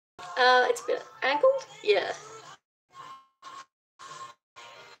It's a bit angled. Yeah.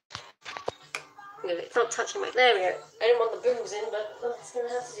 It's not touching my. There we go. I didn't want the booms in, but that's gonna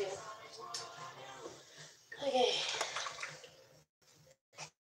have to do. Okay.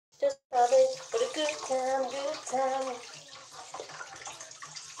 Just probably for a good time, good time.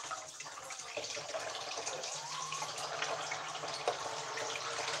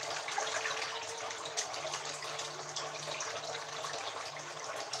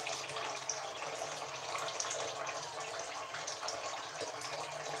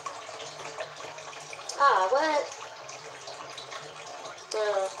 Ah, what?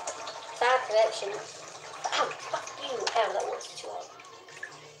 Bad connection. Ow, fuck you. Ow, that was too hard.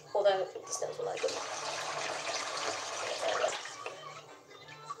 Although, the snails were like it.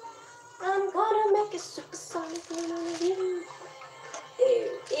 I'm gonna make a supersonic movie.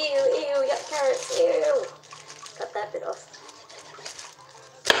 Ew, ew, ew, you got carrots, ew. Cut that bit off.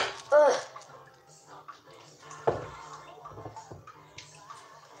 Ugh.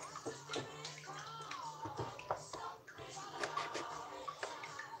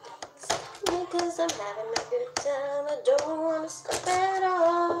 Because I'm having a good time, I don't want to stop at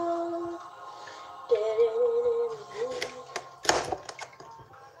all.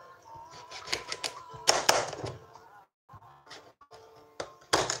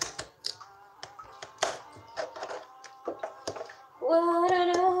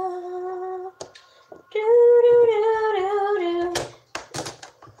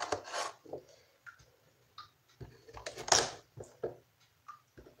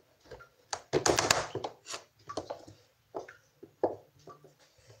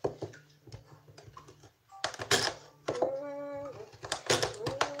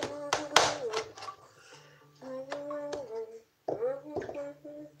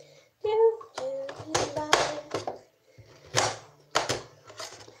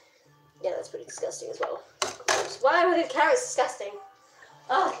 Yeah, that's pretty disgusting as well. Why were these carrots disgusting?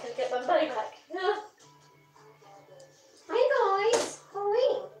 Oh, I gotta get my money back. Hi guys!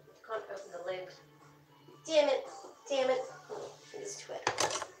 Hi! Can't open the lid. Damn it! Damn it! It's too wet.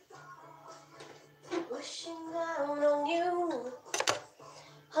 Wishing down on you.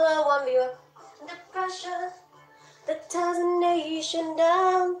 Hello, one viewer. Under pressure that ties a nation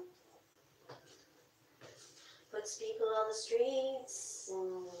down. Puts people on the streets.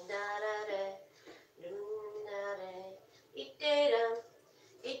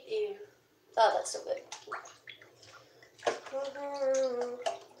 Oh, that's so good.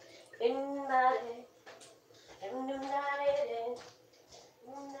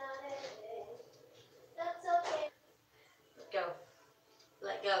 That's okay. Let go.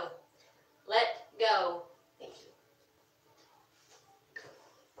 Let go. Let go. Thank you.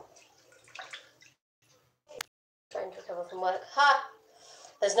 Trying to recover from work. Ha!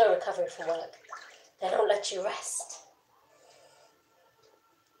 There's no recovery from work. They don't let you rest.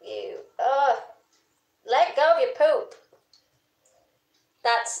 You. Let go of your poop.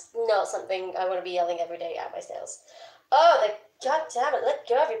 That's not something I want to be yelling every day at my snails. Oh, god damn it, let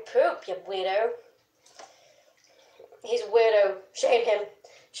go of your poop, you weirdo. He's a weirdo. Shame him.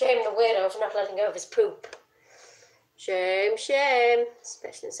 Shame the weirdo for not letting go of his poop. Shame, shame.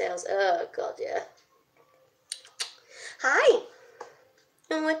 Especially in sales. Oh, god, yeah. Hi.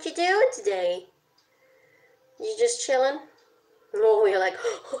 And what you doing today? You just chilling? Oh, you're like,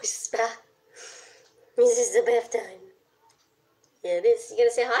 oh, it's spa. This is the bath time. Yeah, it is. You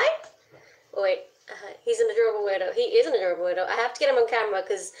gonna say hi? Oh, wait. He's an adorable weirdo. He is an adorable weirdo. I have to get him on camera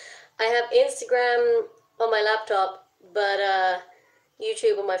because I have Instagram on my laptop, but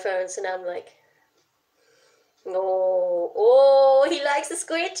YouTube on my phone, so now I'm like, oh, he likes the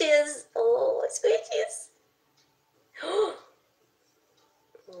squitches. Oh, squitches.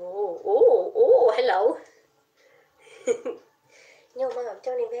 Oh, hello. No, Mom,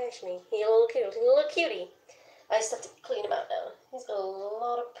 don't embarrass me. He's a little cute, he's a little cutie. I just have to clean him out now. He's got a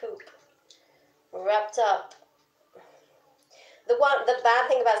lot of poop wrapped up. The bad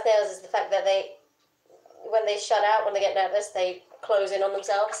thing about snails is the fact that when they shut out, when they get nervous, they close in on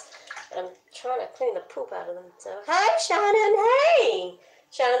themselves. And I'm trying to clean the poop out of them. So, hey, Shannon, hey!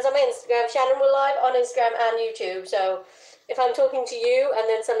 Shannon's on my Instagram. Shannon, we're live on Instagram and YouTube. So, if I'm talking to you and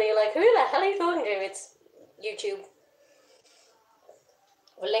then suddenly you're like, who the hell are you talking to? It's YouTube.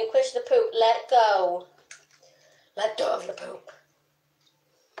 Relinquish the poop. Let go. Let go of your poop.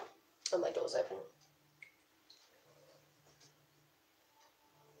 Oh, my door's open.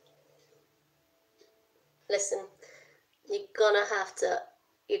 Listen, you're gonna have to,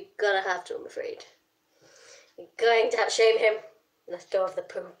 I'm afraid. You're going to have to shame him. Let go of the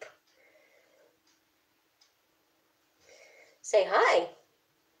poop. Say hi.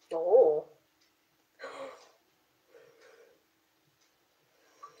 Oh.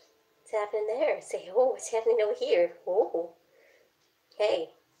 What's happening there? Say, oh, what's happening over here? Oh. Hey.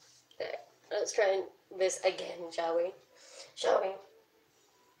 Right, let's try this again, shall we? Shall we?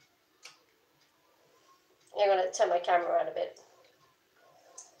 I'm going to turn my camera around a bit.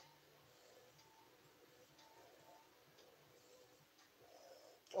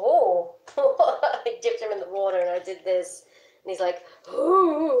 Oh. I dipped him in the water and I did this. And he's like,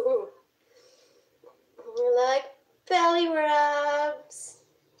 ooh. We're like belly rubs.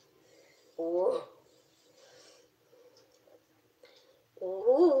 Ooh.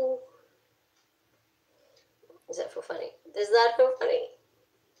 Ooh. Does that feel funny? Does that feel funny?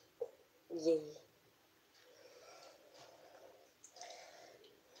 Yay.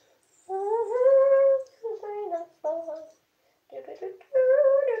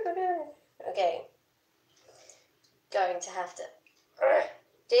 Okay. Going to have to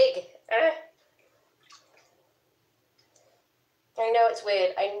dig. I know it's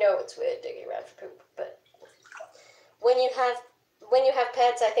weird. I know it's weird digging around for poop, but when you have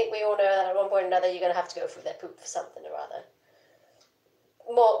pets, I think we all know that at one point or another you're gonna have to go through their poop for something or other.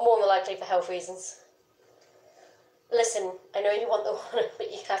 More than likely for health reasons. Listen, I know you want the water,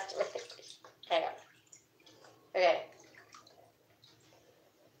 but you have to. Hang on. Okay.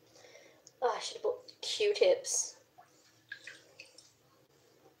 Oh, I should have bought Q-tips.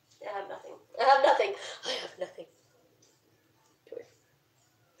 I have nothing. I have nothing. I have nothing.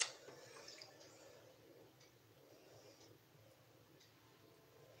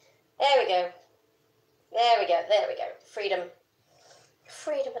 There we go. There we go. There we go. Freedom.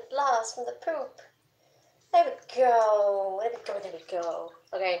 Freedom at last from the poop. There we go. There we go. There we go.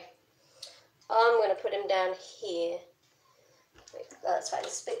 Okay. I'm going to put him down here. Wait, that's fine.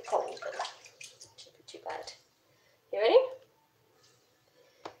 It's a bit cold, but it shouldn't be too bad. You ready?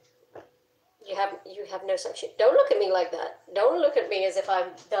 You have no such shit. Don't look at me like that. Don't look at me as if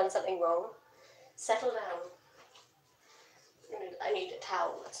I've done something wrong. Settle down. I need a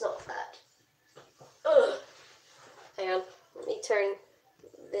towel. It's not that. Ugh. Hang on. Let me turn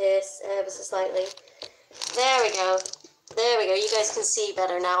this ever so slightly. There we go. There we go. You guys can see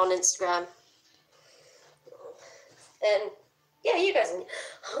better now on Instagram. And yeah, you guys.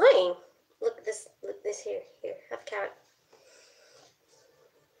 Hi. Look at this. Look this here. Here, have a carrot.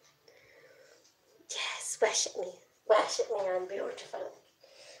 Yes, splash at me. Splash at me. I'm beautiful.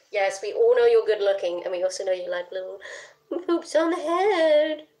 Yes, we all know you're good looking, and we also know you like little poops on the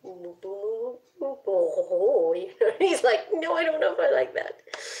head. Oh, he's like, no, I don't know if I like that.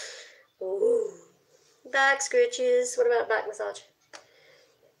 Ooh. Back scritches. What about back massage?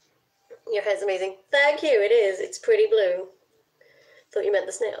 Your hair's amazing. Thank you. It is. It's pretty blue. Thought you meant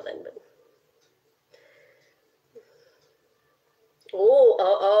the snail then, but.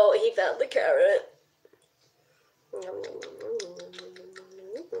 Oh, he found the carrot.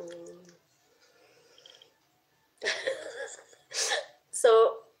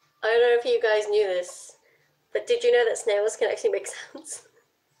 So, I don't know if you guys knew this, but did you know that snails can actually make sounds?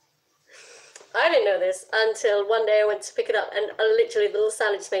 I didn't know this until one day I went to pick it up and literally the little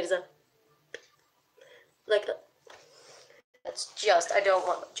sound it just made is a like a, that's just, I don't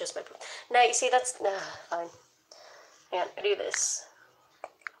want just my poop. Now you see that's, fine. Hang on, I do this.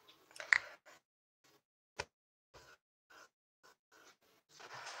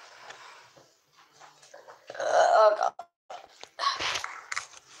 Oh god.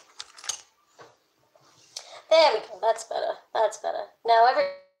 There we go, that's better, that's better. Now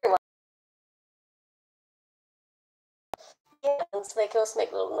everyone, yeah, so they can also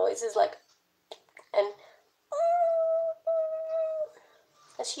make little noises like, and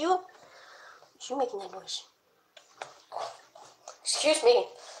that's you? It's you making that noise. Excuse me.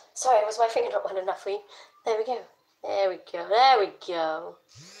 Sorry, was my finger not wide enough for you? There we go. There we go. There we go.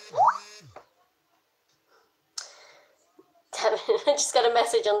 Damn it. I just got a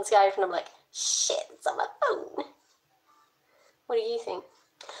message on the Skype and I'm like, shit, it's on my phone. What do you think?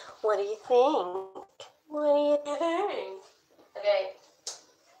 What do you think? What do you think? Okay.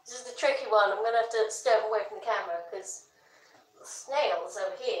 This is the tricky one. I'm going to have to step away from the camera because the snails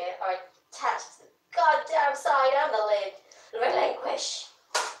over here are attached to the goddamn side and the lid. Relinquish.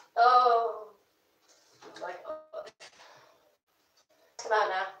 Oh my god. Come on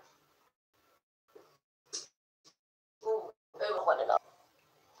now. Ooh, one enough.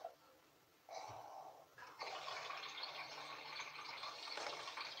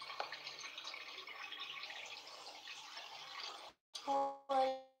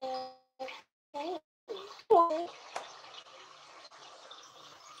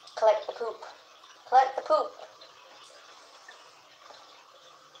 Collect the poop. Collect the poop.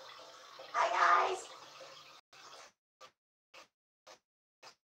 Hi guys.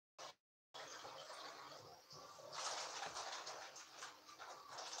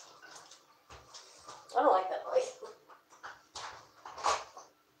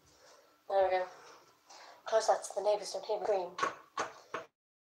 knows that's the neighbours don't hear me scream.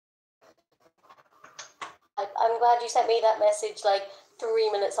 I'm glad you sent me that message like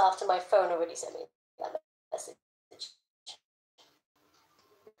 3 minutes after my phone already sent me that message.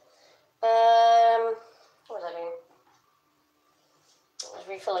 What was I doing? I was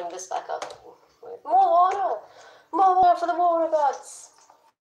refilling this back up with more water! More water for the water gods!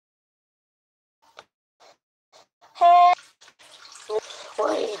 Hey!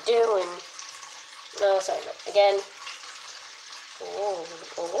 What are you doing? No, sorry, no. Again. Oh,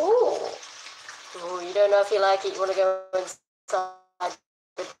 oh. Oh, you don't know if you like it, you want to go inside, but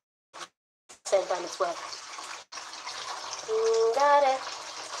at the same time it's wet. Got it.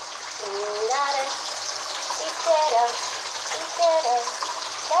 Got it. It's better. It's better.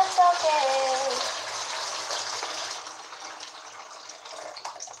 That's okay.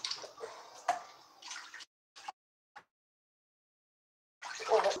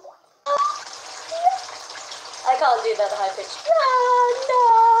 I can't do that high pitch.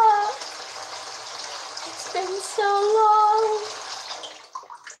 No. It's been so long.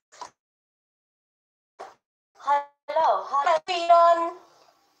 Hello, hi everyone.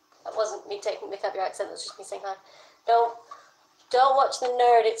 That wasn't me taking the up your accent, that was just me saying hi. Don't watch the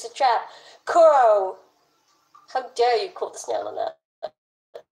nerd, it's a trap. Kuro! How dare you call the snail on that?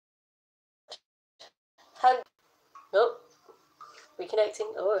 How... Nope.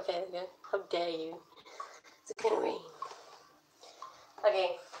 Reconnecting. Oh, okay, there we go. How dare you. It's a good ring. Okay.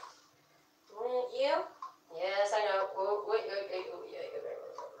 You? Yes, I know. Oh, wait. Oh, yeah.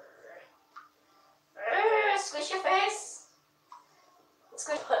 Squish your face.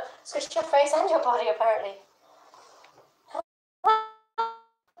 Squish your face and your body, apparently.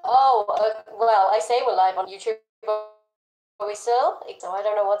 Oh, well, I say we're live on YouTube. Are we still? So I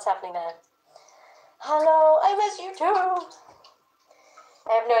don't know what's happening there. Hello, I miss you too.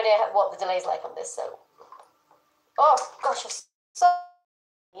 I have no idea what the delay's like on this, so. Oh, gosh,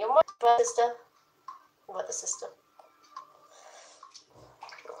 you're my sister. What the sister?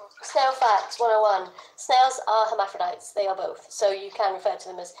 Snail facts 101. Snails are hermaphrodites. They are both. So you can refer to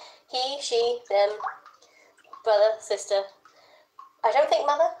them as he, she, them, brother, sister. I don't think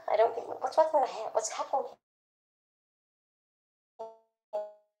mother. I don't think. What's wrong with my hair? What's happening?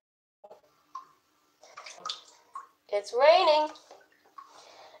 It's raining.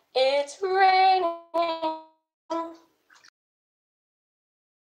 It's raining.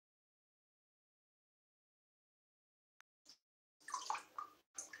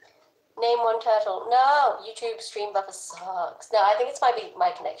 Name one turtle. No, YouTube stream buffer sucks. No, I think it's my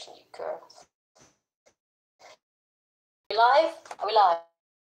connection, you girl. Are we live? Are we live?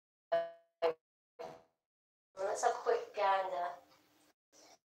 Let's have a quick gander.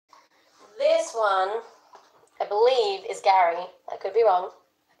 This one, I believe, is Gary. I could be wrong.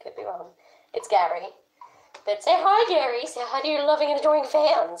 It's Gary. But say hi, Gary. Say hi to your loving and adoring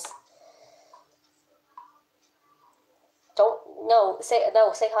fans.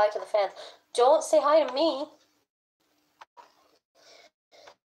 Say hi to the fans. Don't say hi to me.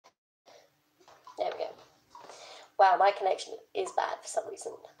 There we go. Wow, my connection is bad for some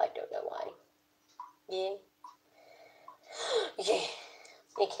reason. I don't know why. Yeah. Yeah.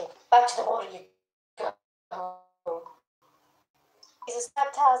 Okay. Back to the water you go. He's a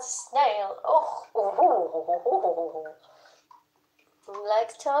baptized snail. Oh.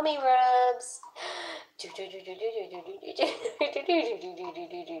 Likes tummy rubs. Okay,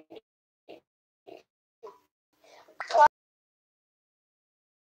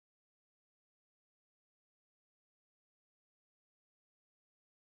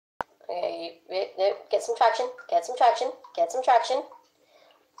 get some traction.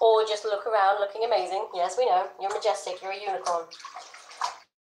 Or just look around looking amazing. Yes, we know. You're majestic. You're a unicorn.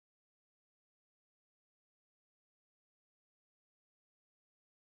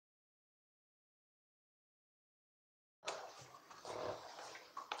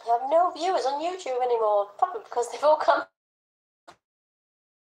 I have no viewers on YouTube anymore. Probably because they've all come.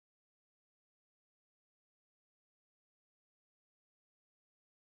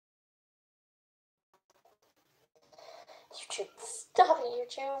 YouTube. Stop it,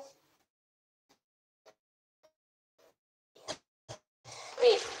 YouTube.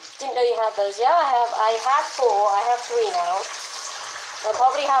 Wait, didn't know you had those. Yeah, I have 4. I have 3 now. I'll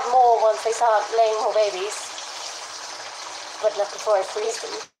probably have more once they start laying more babies. But not before I freeze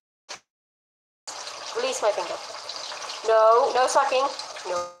them. Release my finger. No sucking.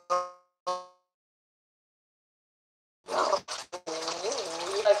 No.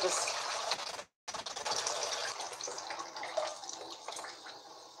 You like this.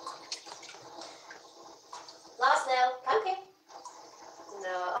 Last nail. Okay.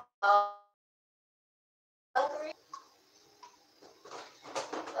 No.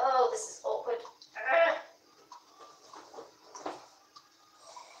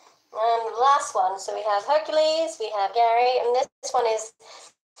 last one. So we have Hercules, we have Gary, and this one is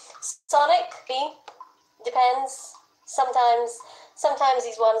Sonic. Depends. Sometimes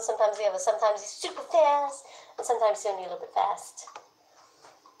he's one, sometimes the other. Sometimes he's super fast, and sometimes he's only a little bit fast.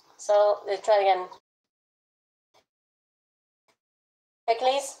 So let's try it again.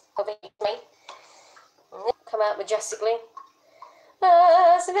 Hercules, over here. Come out majestically.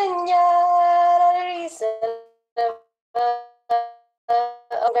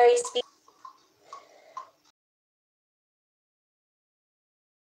 Very speedy.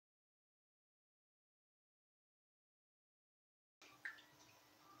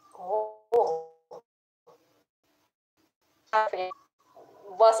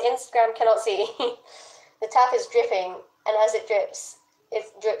 Whilst Instagram cannot see, the tap is dripping, and as it drips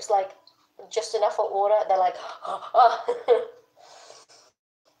like just enough hot water. They're like, oh.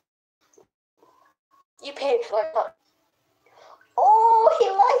 You paid for it. Oh, he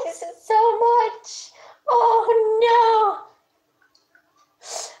likes it so much. Oh no.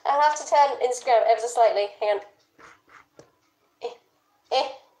 I'll have to turn Instagram ever so slightly. Hang on. Eh.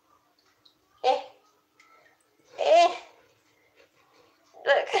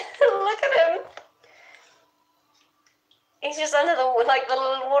 Look, look at him. He's just under the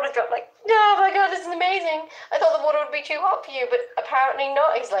little water drop, like, oh my god, this is amazing. I thought the water would be too hot for you, but apparently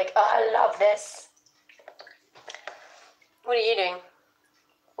not. He's like, oh, I love this. What are you doing?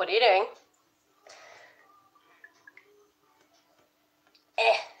 What are you doing?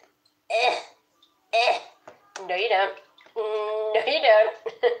 No, you don't. No, you don't.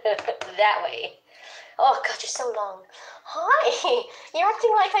 That way. Oh god, you're so long. Hi! You're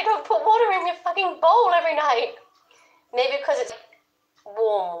acting like I don't put water in your fucking bowl every night. Maybe because it's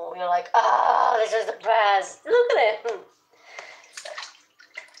warm. You're like, ah, this is the best. Look at it.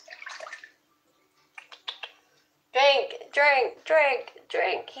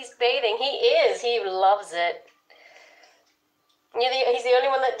 Drink. He's bathing. He is. He loves it. He's the only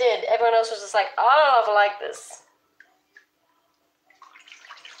one that did. Everyone else was just like, I don't know if I like this.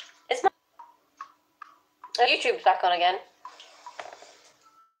 It's not. YouTube's back on again.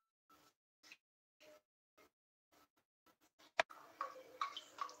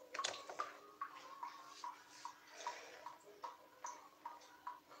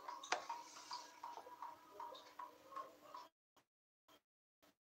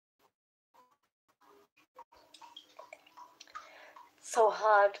 So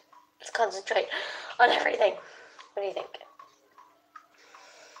hard to concentrate on everything. What do you think?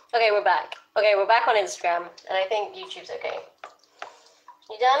 Okay, we're back. Okay, we're back on Instagram, and I think YouTube's okay.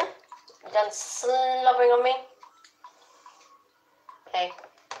 You done? You done slobbering on me? Okay.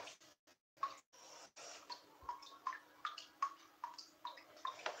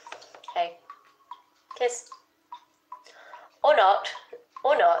 Okay. Kiss. Or not.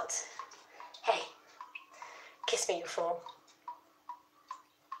 Or not. Hey. Kiss me, you fool.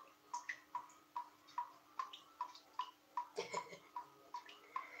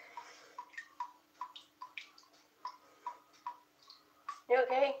 You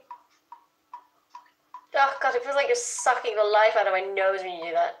okay? Oh god, it feels like you're sucking the life out of my nose when you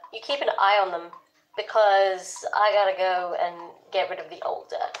do that. You keep an eye on them, because I gotta go and get rid of the old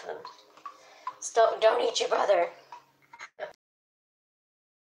dirt for them. Stop, don't eat your brother.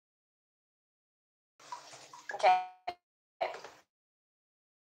 Okay.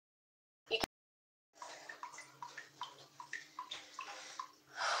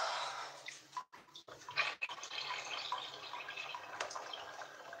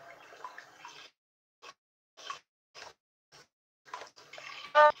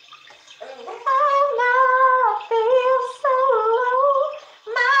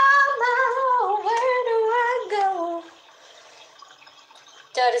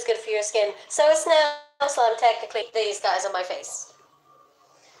 Dirt is good for your skin. So is Snail, so I'm technically these guys on my face.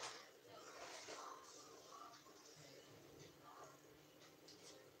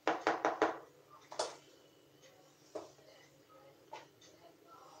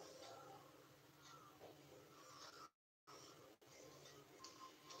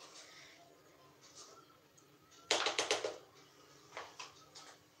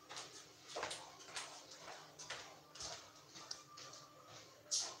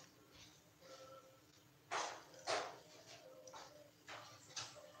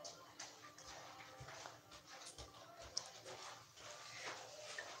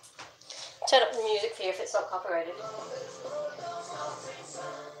 Turn up the music for you if it's not copyrighted.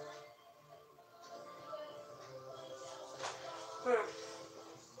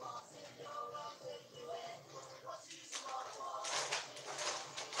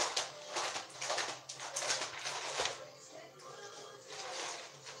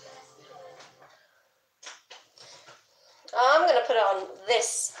 on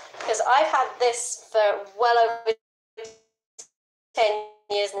this, because I've had this for well over 10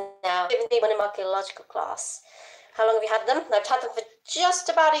 years now. Given me one in my archaeological class. How long have you had them? I've had them for just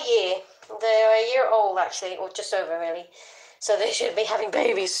about a year. They're a year old, actually, or just over, really. So they should be having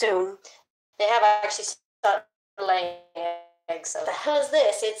babies soon. They have actually started laying eggs. So the hell is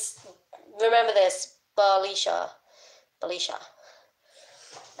this? Remember this, Balisha.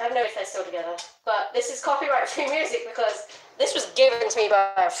 I have no idea if they're still together. But this is copyright-free music because this was given to me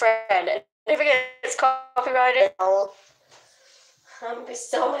by a friend. And if it gets copyrighted, I'm going to be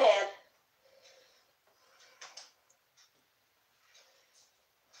so mad.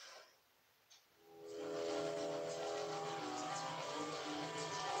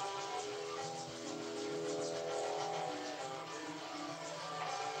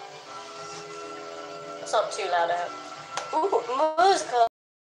 It's not too loud out. Ooh, musical.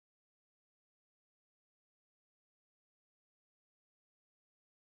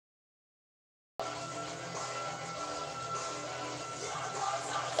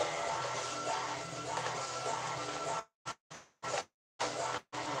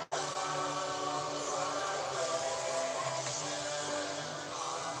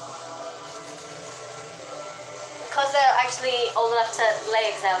 Because they're actually old enough to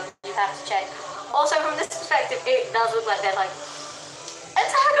lay eggs out, you have to check. Also, from this perspective, it does look like they're like,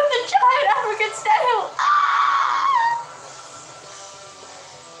 attack of the giant African snail! Ah!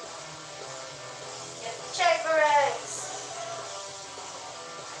 Check for eggs.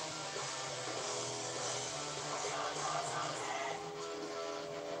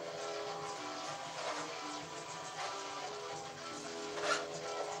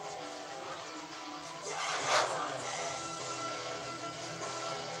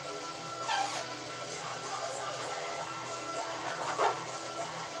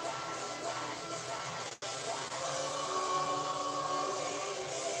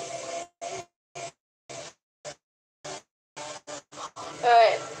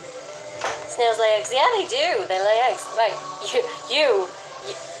 Alright. Snails lay eggs. Yeah, they do. They lay eggs. Right. You.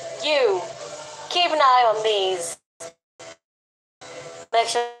 Keep an eye on these. Make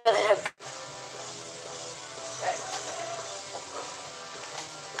sure they don't.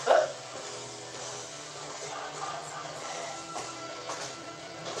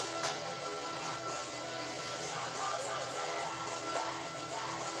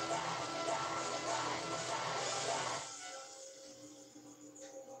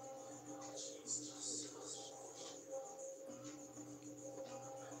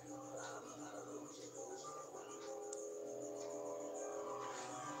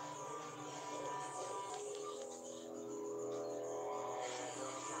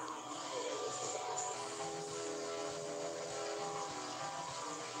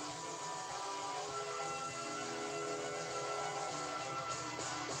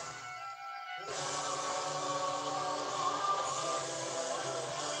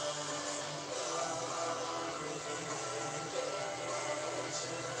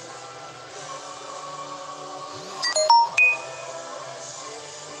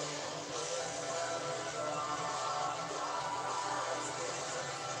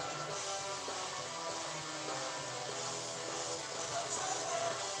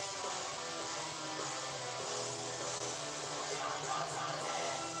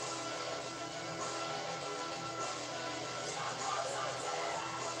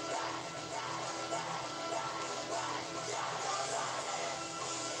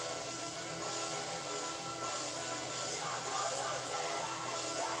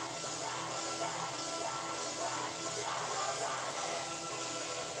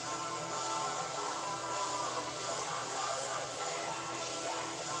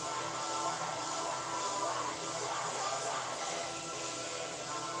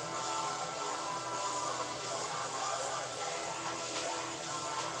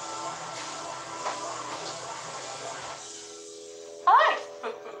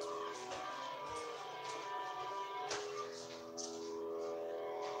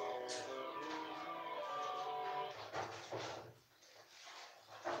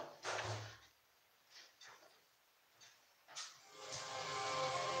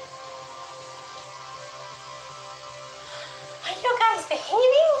 Are you guys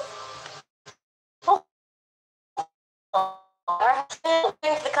behaving?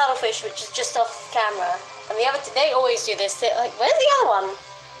 The cuttlefish, which is just off camera, and the other they always do this. They're like, where's the other one?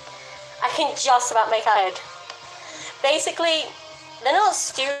 I can just about make out. Basically, they're not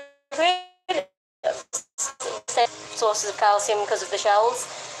stupid. Sources of calcium because of the shells.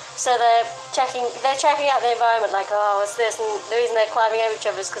 So they're checking out the environment, like, oh, what's this? And the reason they're climbing over each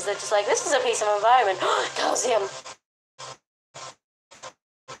other is because they're just like, this is a piece of environment. Calcium.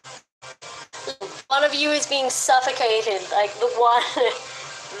 one of you is being suffocated. Like the one,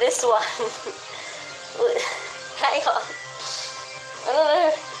 this one. Hang on. I don't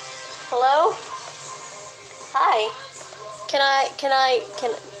know. Hello? Hi. Can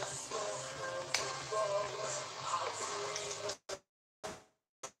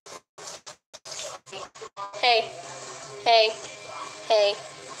Hey. Hey. Hey.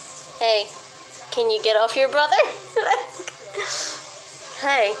 Hey. Can you get off your brother?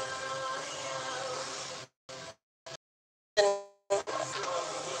 Hey.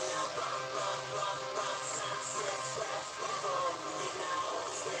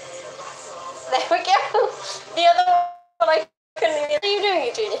 There we go. The other one I couldn't even. What are you doing,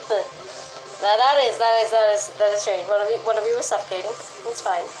 Eugene? Now that is strange. One of you was suffocating. It's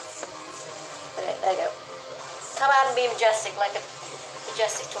fine. Okay, there you go. Come out and be majestic, like a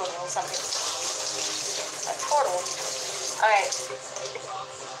majestic turtle or something. A turtle. Alright.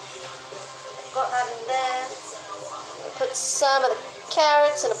 Got that in there. Put some of the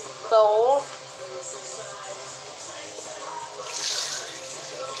carrots in a bowl.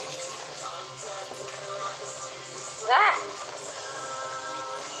 That.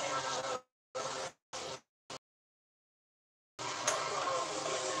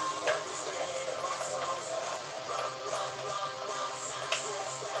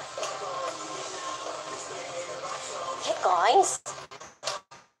 Hey guys.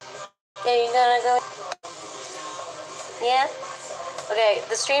 Are you gonna go? Yeah? Okay,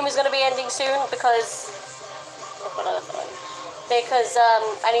 the stream is gonna be ending soon because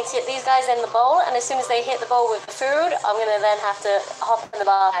I need to get these guys in the bowl, and as soon as they hit the bowl with the food, I'm gonna then have to hop in the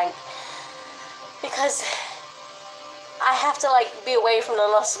bar tank because I have to like be away from the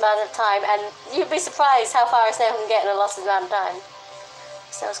lost amount of time, and you'd be surprised how far a snail can get in a lost amount of time.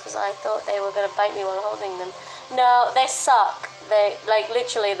 So it's because I thought they were gonna bite me while holding them. No, they suck. They like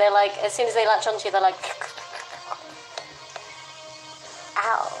literally. They're like as soon as they latch onto you, they're like,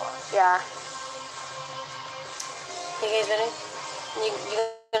 ow, yeah. You guys ready? You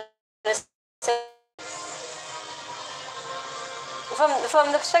gonna say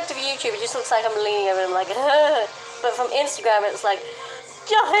from the perspective of YouTube, it just looks like I'm leaning over and I'm like, but from Instagram, it's like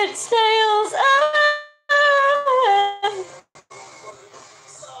giant snails.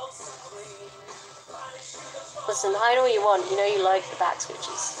 Listen, I know what you want. You know you like the back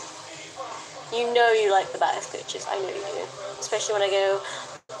switches. You know you like the back switches. I know you do. Especially when I go.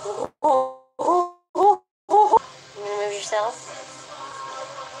 You gonna move yourself?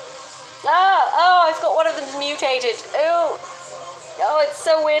 Oh, I've got one of them mutated. Oh, it's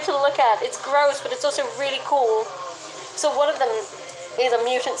so weird to look at. It's gross, but it's also really cool. So one of them is a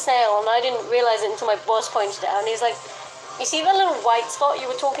mutant snail, and I didn't realize it until my boss pointed it out. And he's like, you see that little white spot you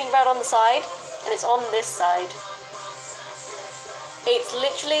were talking about on the side? And it's on this side. It's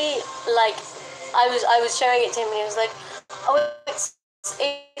literally like, I was showing it to him, and he was like, oh, it's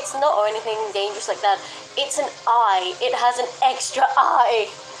not or anything dangerous like that. It's an eye. It has an extra eye.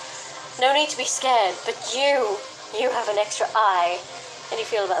 No need to be scared, but you have an extra eye. How do you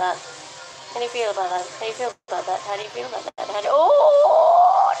feel about that? How do you feel about that? How do you feel about that? How do you feel about that?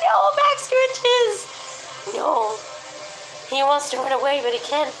 Oh, no, back switches. No. He wants to run away, but he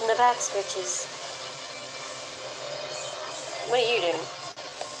can't from the back switches. What are you doing?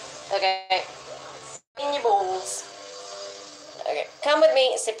 Okay. In your balls. Okay, come with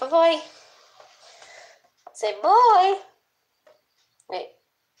me. Say bye-bye. Say bye. Wait.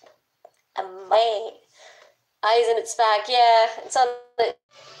 Bye. Eyes in its back. Yeah, it's on it.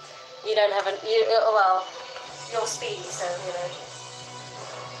 You don't have well, your speed, so, you know.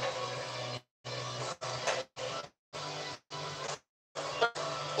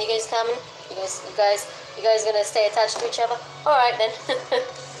 You guys coming? You guys gonna stay attached to each other? Alright then.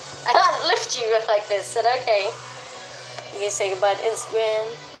 I can't lift you like this, so okay. You guys say goodbye to Instagram.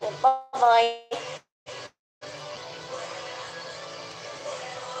 Bye-bye.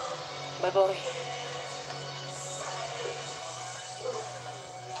 Bye-bye.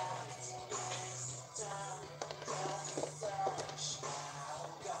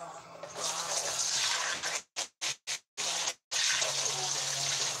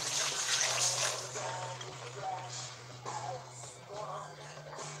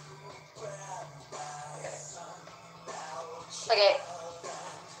 Okay.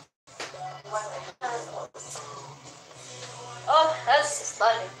 Oh, that's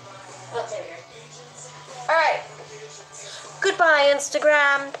funny. Alright. Goodbye,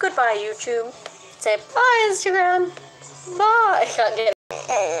 Instagram. Goodbye, YouTube. Say bye, Instagram. Bye. I can't get it.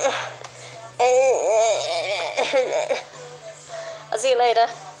 I'll see you later.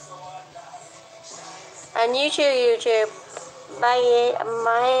 And you too, YouTube. Bye.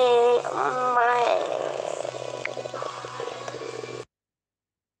 Bye. Bye.